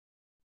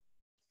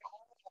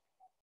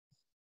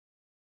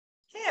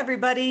Hey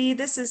everybody,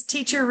 this is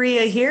Teacher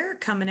Ria here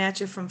coming at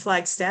you from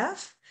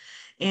Flagstaff.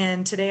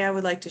 And today I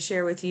would like to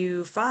share with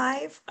you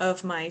 5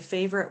 of my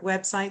favorite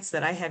websites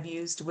that I have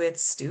used with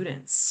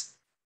students.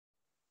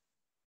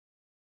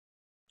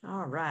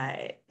 All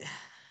right.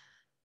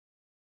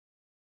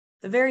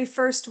 The very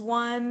first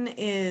one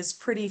is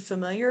pretty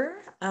familiar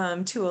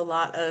to a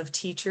lot of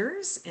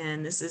teachers,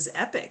 and this is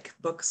Epic,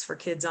 Books for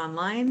Kids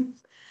Online.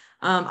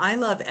 I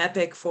love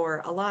Epic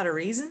for a lot of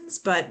reasons,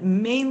 but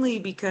mainly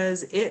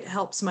because it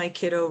helps my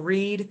kiddo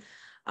read.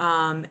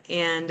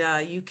 And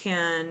you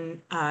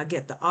can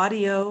get the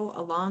audio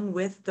along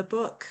with the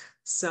book.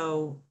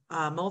 So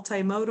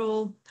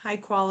multimodal, high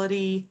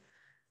quality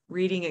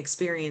reading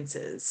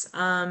experiences.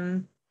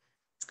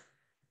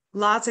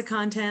 Lots of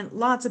content,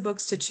 lots of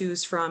books to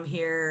choose from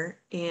here,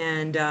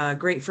 and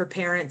great for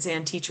parents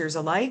and teachers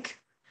alike.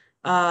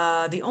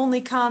 The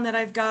only con that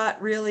I've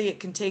got, really, it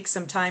can take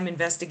some time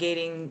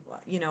investigating,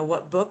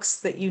 what books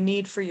that you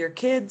need for your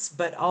kids,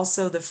 but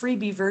also the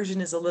freebie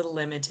version is a little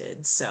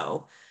limited.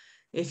 So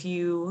if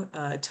you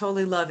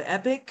totally love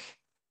Epic,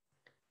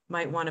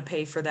 might want to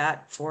pay for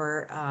that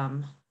for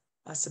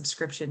a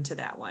subscription to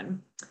that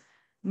one.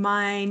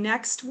 My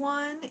next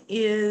one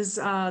is,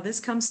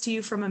 this comes to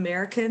you from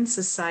American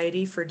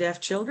Society for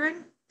Deaf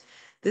Children.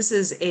 This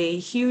is a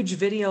huge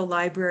video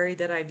library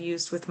that I've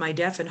used with my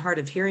deaf and hard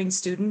of hearing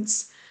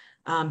students,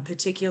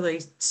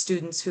 particularly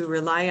students who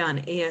rely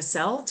on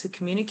ASL to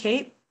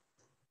communicate.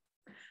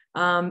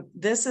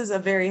 This is a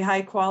very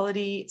high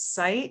quality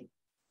site,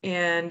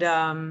 and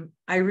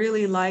I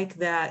really like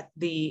that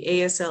the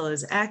ASL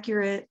is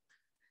accurate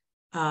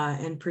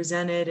and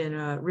presented in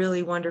a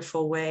really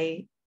wonderful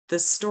way. The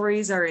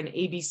stories are in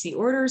ABC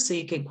order, so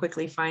you can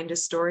quickly find a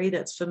story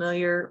that's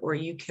familiar, or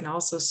you can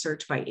also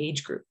search by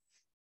age group.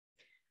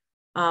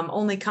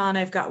 Only con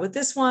I've got with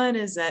this one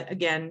is that,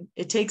 again,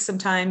 it takes some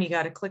time. You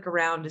got to click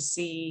around to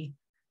see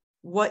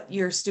what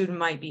your student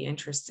might be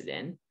interested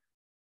in.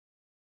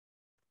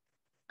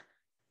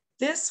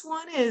 This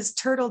one is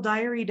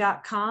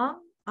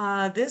turtlediary.com.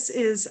 This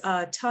is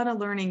a ton of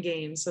learning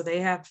games. So they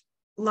have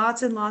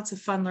lots and lots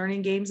of fun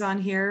learning games on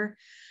here.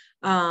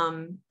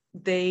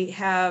 They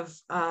have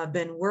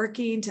been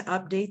working to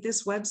update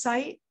this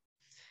website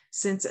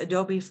since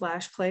Adobe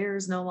Flash Player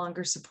is no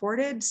longer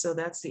supported. So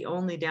that's the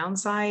only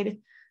downside.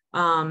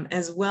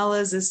 As well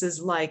as this is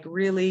like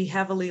really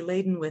heavily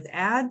laden with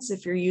ads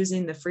if you're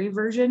using the free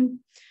version,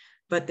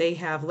 but they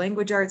have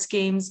language arts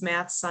games,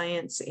 math,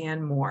 science,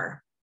 and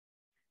more.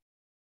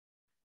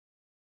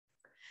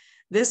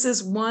 This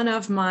is one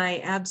of my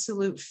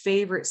absolute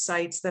favorite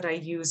sites that I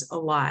use a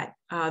lot.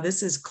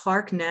 This is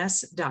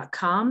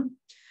clarkness.com.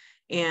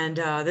 And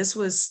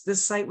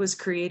this site was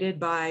created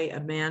by a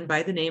man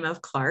by the name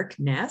of Clark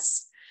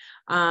Ness.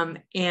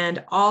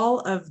 And all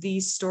of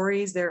these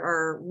stories, there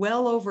are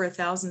well over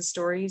 1,000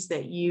 stories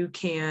that you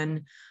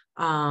can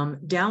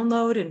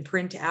download and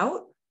print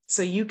out.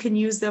 So you can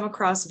use them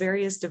across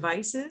various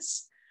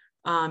devices,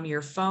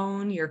 your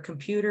phone, your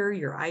computer,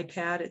 your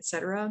iPad,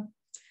 etc.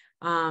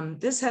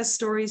 This has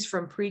stories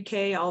from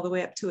pre-K all the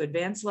way up to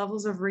advanced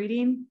levels of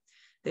reading.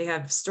 They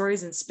have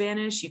stories in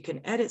Spanish. You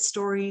can edit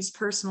stories,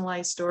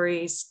 personalize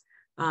stories,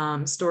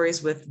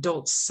 stories with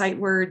adult sight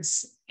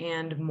words,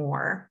 and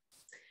more.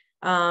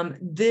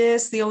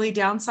 The only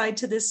downside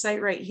to this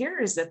site right here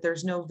is that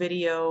there's no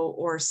video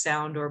or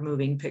sound or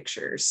moving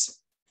pictures.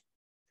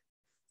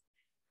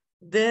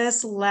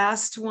 This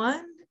last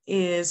one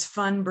is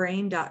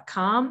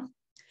funbrain.com.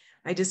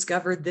 I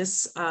discovered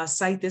this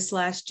site this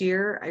last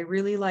year. I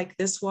really like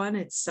this one.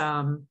 It's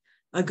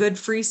a good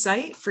free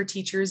site for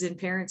teachers and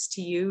parents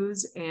to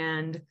use.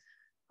 And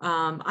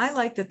I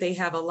like that they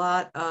have a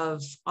lot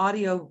of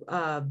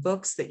audio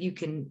books that you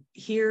can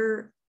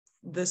hear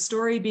the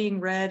story being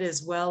read,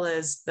 as well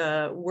as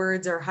the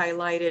words are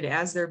highlighted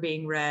as they're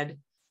being read.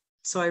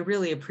 So I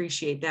really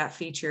appreciate that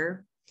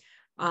feature.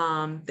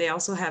 They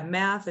also have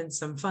math and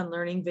some fun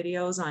learning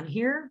videos on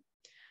here.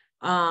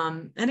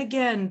 And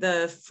again,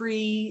 the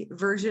free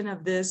version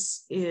of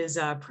this is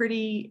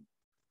pretty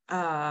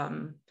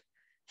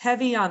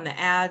heavy on the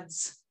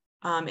ads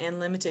and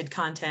limited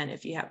content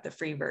if you have the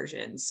free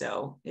version.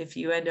 So if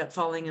you end up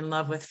falling in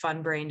love with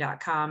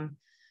funbrain.com,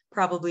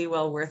 probably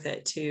well worth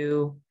it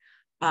to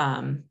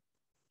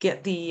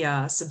get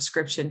the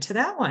subscription to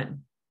that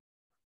one.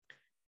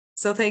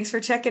 So thanks for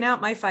checking out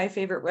my 5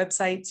 favorite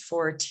websites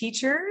for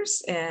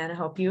teachers, and I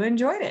hope you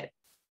enjoyed it.